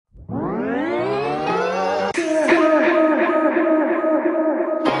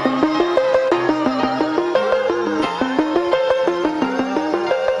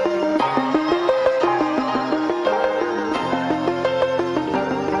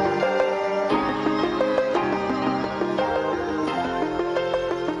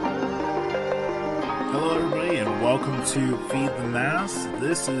to Feed the Mass.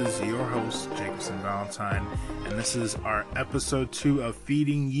 This is your host, Jacobson Valentine, and this is our episode 2 of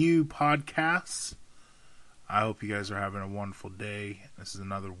Feeding You podcasts. I hope you guys are having a wonderful day. This is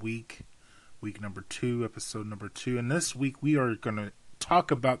another week number 2, episode number 2, and this week we are going to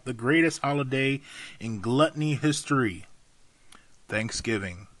talk about the greatest holiday in gluttony history,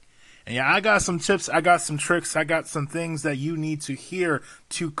 Thanksgiving. And yeah, I got some tips, I got some tricks, I got some things that you need to hear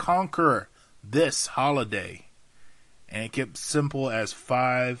to conquer this holiday. And it gets simple as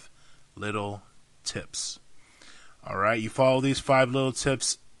 5 little tips. Alright, you follow these 5 little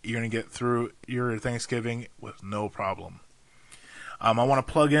tips, you're going to get through your Thanksgiving with no problem. I want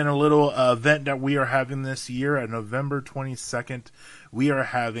to plug in a little event that we are having this year. On November 22nd, we are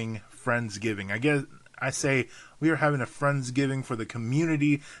having Friendsgiving. I say we are having a Friendsgiving for the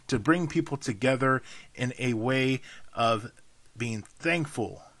community to bring people together in a way of being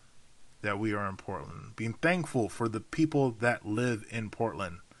thankful that we are in Portland, being thankful for the people that live in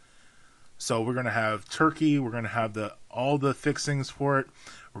Portland. So we're going to have turkey, we're going to have all the fixings for it,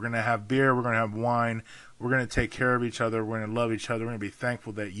 we're going to have beer, we're going to have wine, we're going to take care of each other, we're going to love each other, we're going to be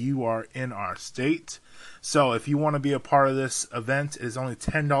thankful that you are in our state. So if you want to be a part of this event, it is only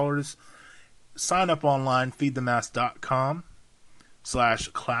 $10. Sign up online,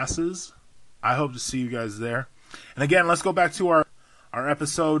 feedthemass.com/classes. I hope to see you guys there. And again, let's go back to our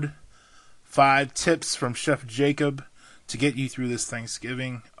episode 5 tips from Chef Jacob to get you through this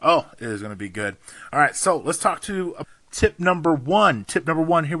Thanksgiving. Oh, it is going to be good. All right, so let's talk to tip number 1. Tip number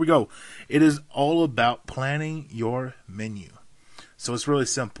 1, here we go. It is all about planning your menu. So it's really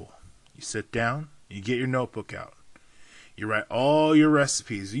simple. You sit down, you get your notebook out. You write all your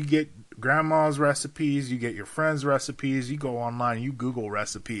recipes. You get grandma's recipes, you get your friends' recipes, you go online, you Google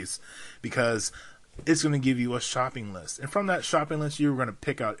recipes, because it's going to give you a shopping list. And from that shopping list, you're going to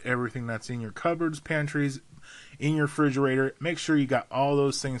pick out everything that's in your cupboards, pantries, in your refrigerator. Make sure you got all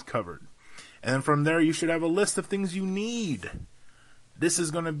those things covered. And then from there, you should have a list of things you need. This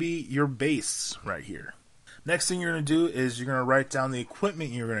is going to be your base right here. Next thing you're going to do is you're going to write down the equipment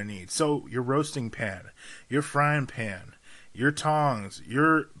you're going to need. So your roasting pan, your frying pan, your tongs,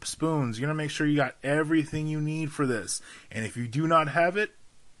 your spoons. You're going to make sure you got everything you need for this. And if you do not have it,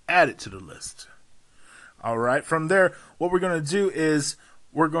 add it to the list. All right, from there, what we're going to do is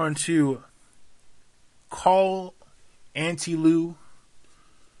we're going to call Auntie Lou,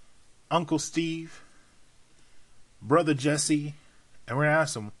 Uncle Steve, Brother Jesse, and we're going to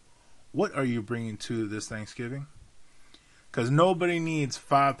ask them, what are you bringing to this Thanksgiving? Because nobody needs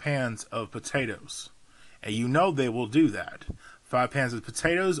 5 pans of potatoes. And you know they will do that. 5 pans of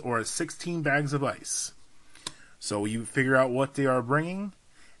potatoes or 16 bags of ice. So you figure out what they are bringing,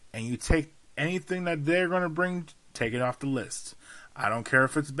 and you take anything that they're going to bring, take it off the list. I don't care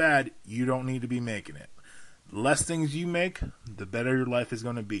if it's bad, you don't need to be making it. The less things you make, the better your life is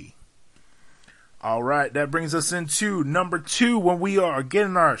going to be. Alright, that brings us into number 2. When we are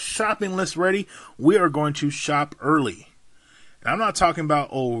getting our shopping list ready, we are going to shop early. And I'm not talking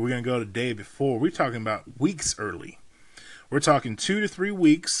about, we're going to go the day before. We're talking about weeks early. We're talking 2 to 3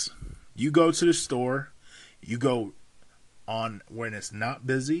 weeks. You go to the store. You go on when it's not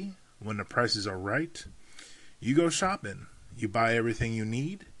busy, when the prices are right. You go shopping. You buy everything you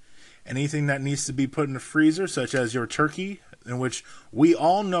need. Anything that needs to be put in the freezer, such as your turkey, in which we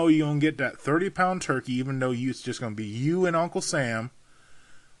all know you're going to get that 30-pound turkey, even though it's just going to be you and Uncle Sam.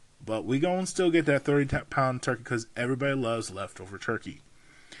 But we going to still get that 30-pound turkey because everybody loves leftover turkey.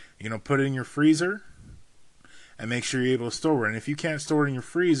 You're going to put it in your freezer and make sure you're able to store it. And if you can't store it in your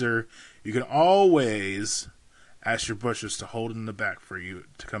freezer, you can always ask your butchers to hold it in the back for you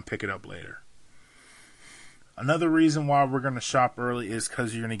to come pick it up later. Another reason why we're going to shop early is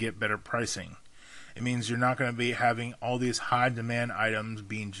because you're going to get better pricing. It means you're not going to be having all these high demand items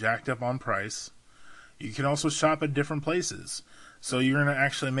being jacked up on price. You can also shop at different places. So you're going to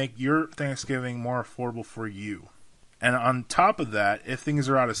actually make your Thanksgiving more affordable for you. And on top of that, if things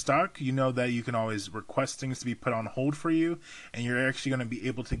are out of stock, you know that you can always request things to be put on hold for you, and you're actually going to be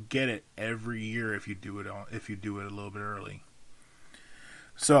able to get it every year if you do it a little bit early.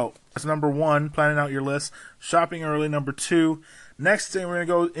 So that's number 1, planning out your list, shopping early. Number 2, next thing we're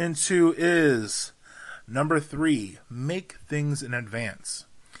going to go into is number 3, make things in advance.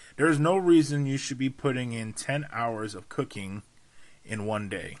 There is no reason you should be putting in 10 hours of cooking in one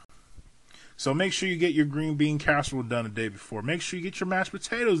day. So make sure you get your green bean casserole done the day before. Make sure you get your mashed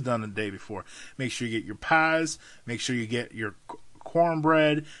potatoes done the day before. Make sure you get your pies. Make sure you get your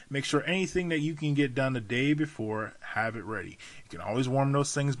cornbread. Make sure anything that you can get done the day before, have it ready. You can always warm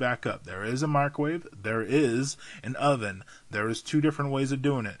those things back up. There is a microwave. There is an oven. There is 2 different ways of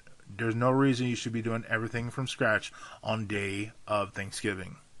doing it. There's no reason you should be doing everything from scratch on day of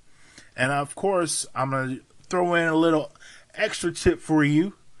Thanksgiving. And of course, I'm going to throw in a little extra tip for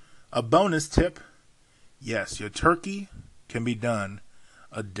you, a bonus tip. Yes, your turkey can be done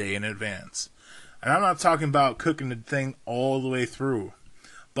a day in advance. And I'm not talking about cooking the thing all the way through.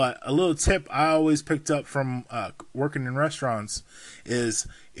 But a little tip I always picked up from working in restaurants is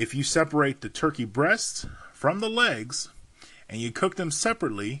if you separate the turkey breast from the legs and you cook them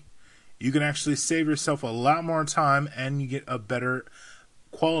separately, you can actually save yourself a lot more time and you get a better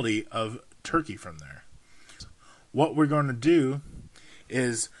quality of turkey from there. What we're going to do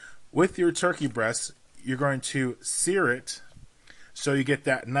is with your turkey breast, you're going to sear it so you get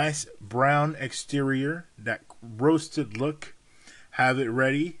that nice brown exterior, that roasted look. Have it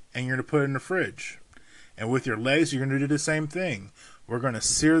ready, and you're going to put it in the fridge. And with your legs, you're going to do the same thing. We're going to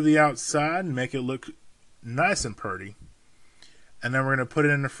sear the outside and make it look nice and pretty. And then we're going to put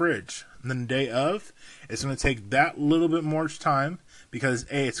it in the fridge. And then the day of, it's going to take that little bit more time because,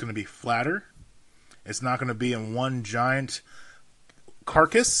 A, it's going to be flatter. It's not going to be in one giant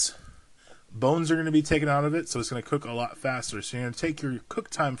carcass. Bones are going to be taken out of it, so it's going to cook a lot faster. So you're going to take your cook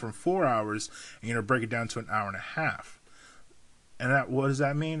time from 4 hours, and you're going to break it down to an hour and a half. And what does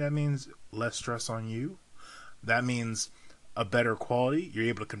that mean? That means less stress on you. That means a better quality. You're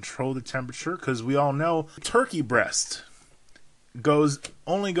able to control the temperature because we all know turkey breast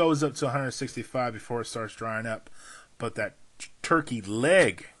only goes up to 165 before it starts drying up. But that turkey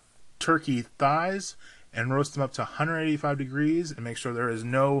leg, turkey thighs, and roast them up to 185 degrees and make sure there is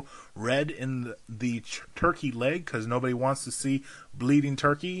no red in the turkey leg because nobody wants to see bleeding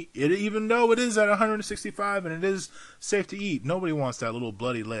turkey. Even though it is at 165 and it is safe to eat, nobody wants that little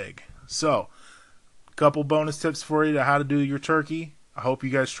bloody leg. So, a couple bonus tips for you to how to do your turkey. I hope you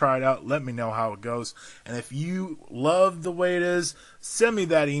guys try it out. Let me know how it goes. And if you love the way it is, send me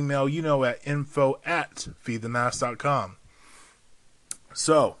that email, at info@feedthemouse.com.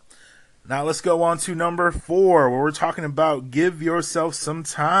 So, now let's go on to number 4, where we're talking about give yourself some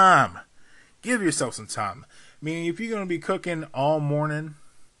time. Give yourself some time. Meaning if you're going to be cooking all morning,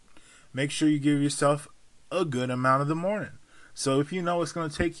 make sure you give yourself a good amount of the morning. So if you know it's going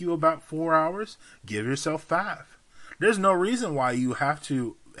to take you about 4 hours, give yourself 5. There's no reason why you have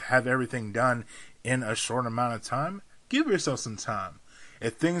to have everything done in a short amount of time. Give yourself some time.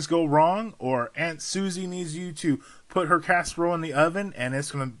 If things go wrong or Aunt Susie needs you to put her casserole in the oven and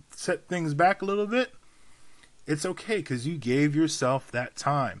it's going to set things back a little bit, it's okay because you gave yourself that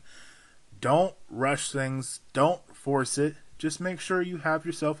time. Don't rush things. Don't force it. Just make sure you have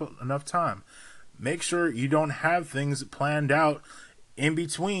yourself enough time. Make sure you don't have things planned out in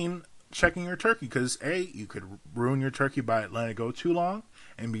between checking your turkey because A, you could ruin your turkey by letting it go too long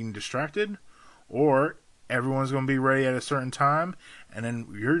and being distracted, or everyone's going to be ready at a certain time and then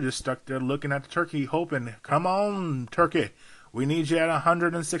you're just stuck there looking at the turkey hoping, come on, turkey, we need you at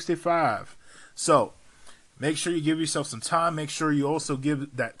 165. So, make sure you give yourself some time. Make sure you also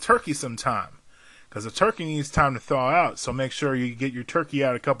give that turkey some time. Because the turkey needs time to thaw out. So make sure you get your turkey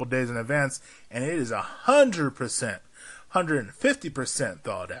out a couple days in advance. And it is 100%, 150%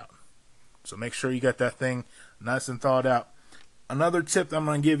 thawed out. So make sure you got that thing nice and thawed out. Another tip that I'm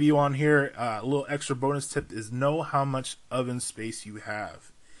going to give you on here, a little extra bonus tip, is know how much oven space you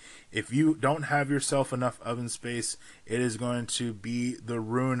have. If you don't have yourself enough oven space, it is going to be the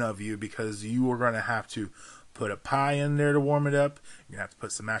ruin of you because you are going to have to put a pie in there to warm it up. You're going to have to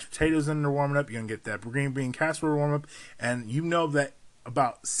put some mashed potatoes in there to warm it up. You're going to get that green bean casserole to warm up. And you know that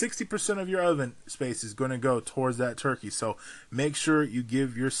about 60% of your oven space is going to go towards that turkey. So make sure you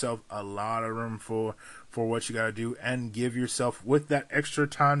give yourself a lot of room for what you got to do and give yourself, with that extra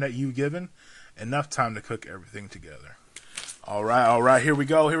time that you've given, enough time to cook everything together. All right, here we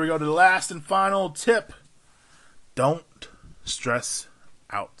go to the last and final tip. Don't stress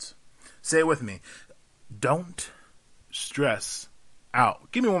out. Say it with me. Don't stress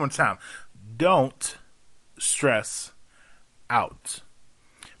out. Give me one more time. Don't stress out.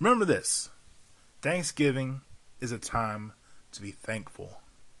 Remember this. Thanksgiving is a time to be thankful.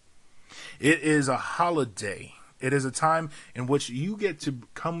 It is a holiday. It is a time in which you get to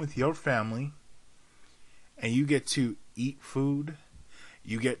come with your family and you get to eat food,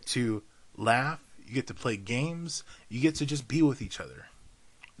 you get to laugh, you get to play games, you get to just be with each other.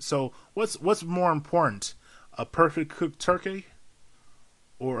 So what's more important, a perfect cooked turkey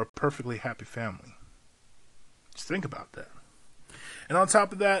or a perfectly happy family? Just think about that. And on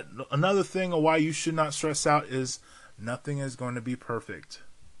top of that, another thing of why you should not stress out is nothing is going to be perfect.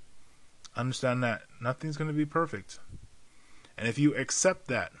 Understand that. Nothing's going to be perfect. And if you accept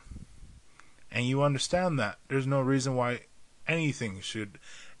that and you understand that, there's no reason why anything should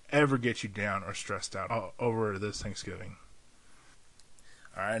ever get you down or stressed out over this Thanksgiving.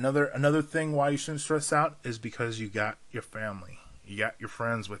 All right, another thing why you shouldn't stress out is because you got your family. You got your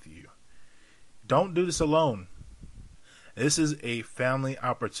friends with you. Don't do this alone. This is a family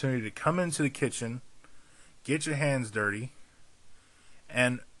opportunity to come into the kitchen, get your hands dirty,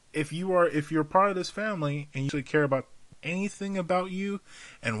 and if you're part of this family and you really care about anything about you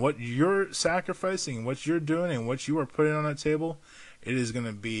and what you're sacrificing, what you're doing, and what you are putting on that table, it is going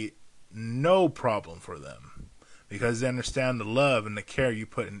to be no problem for them because they understand the love and the care you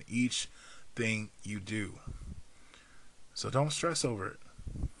put in each thing you do. So don't stress over it.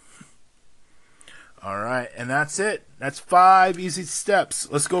 All right, and that's it. That's 5 easy steps.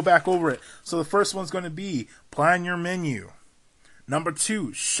 Let's go back over it. So the first one's going to be plan your menu. Number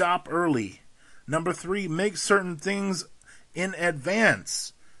 2, shop early. Number 3, make certain things in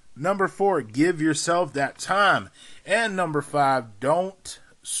advance. Number 4, give yourself that time. And number 5, don't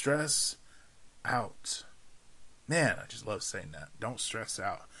stress out. Man, I just love saying that. Don't stress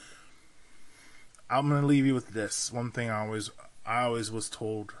out. I'm going to leave you with this. One thing I always was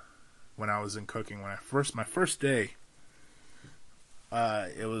told when I was in cooking, my first day,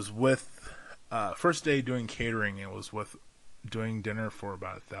 it was with first day doing catering. It was with doing dinner for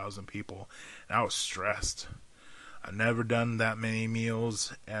about 1,000 people, and I was stressed. I've never done that many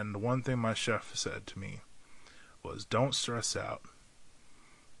meals, and the one thing my chef said to me was, "Don't stress out,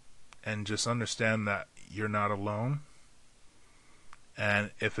 and just understand that you're not alone. And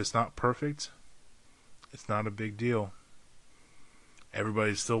if it's not perfect, it's not a big deal.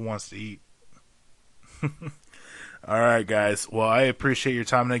 Everybody still wants to eat." All right, guys. Well, I appreciate your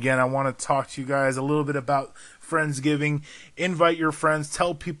time. And again, I want to talk to you guys a little bit about Friendsgiving. Invite your friends.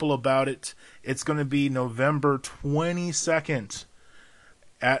 Tell people about it. It's going to be November 22nd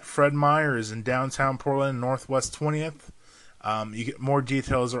at Fred Meyer's in downtown Portland, Northwest 20th. You get more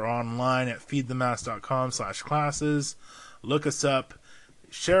details are online at feedthemass.com/classes. Look us up.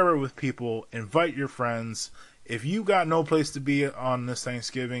 Share it with people. Invite your friends. If you got no place to be on this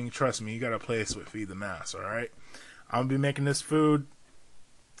Thanksgiving, trust me, you got a place with Feed the Mass, all right? I'm going to be making this food.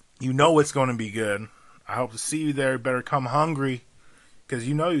 You know it's going to be good. I hope to see you there. Better come hungry because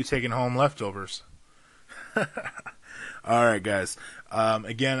you know you're taking home leftovers. All right, guys.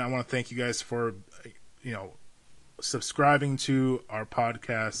 Again, I want to thank you guys for, subscribing to our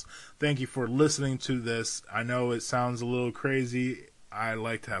podcast. Thank you for listening to this. I know it sounds a little crazy. I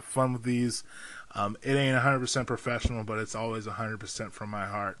like to have fun with these. It ain't 100% professional, but it's always 100% from my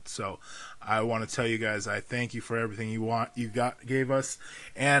heart. So I want to tell you guys, I thank you for everything you gave us.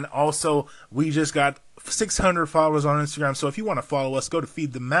 And also, we just got 600 followers on Instagram. So if you want to follow us, go to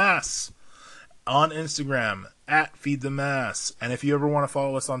Feed the Mass on Instagram at Feed the Mass. And if you ever want to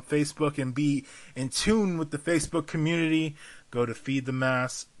follow us on Facebook and be in tune with the Facebook community, go to Feed the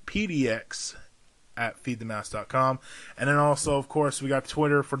Mass PDX at feedthemass.com. And then also, of course, we got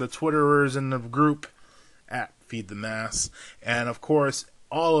Twitter for the Twitterers in the group at Feed the Mass. And of course,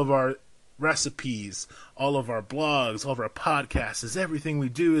 all of our recipes, all of our blogs, all of our podcasts, everything we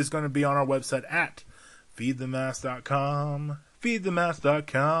do is going to be on our website at feedthemass.com.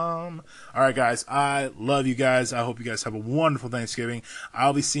 feedthemass.com. All right, guys, I love you guys. I hope you guys have a wonderful Thanksgiving.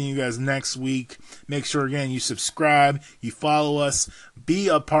 I'll be seeing you guys next week. Make sure, again, you subscribe, you follow us, be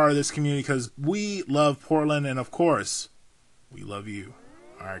a part of this community because we love Portland, and of course, we love you.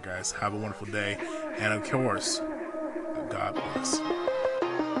 All right, guys, have a wonderful day, and of course, God bless.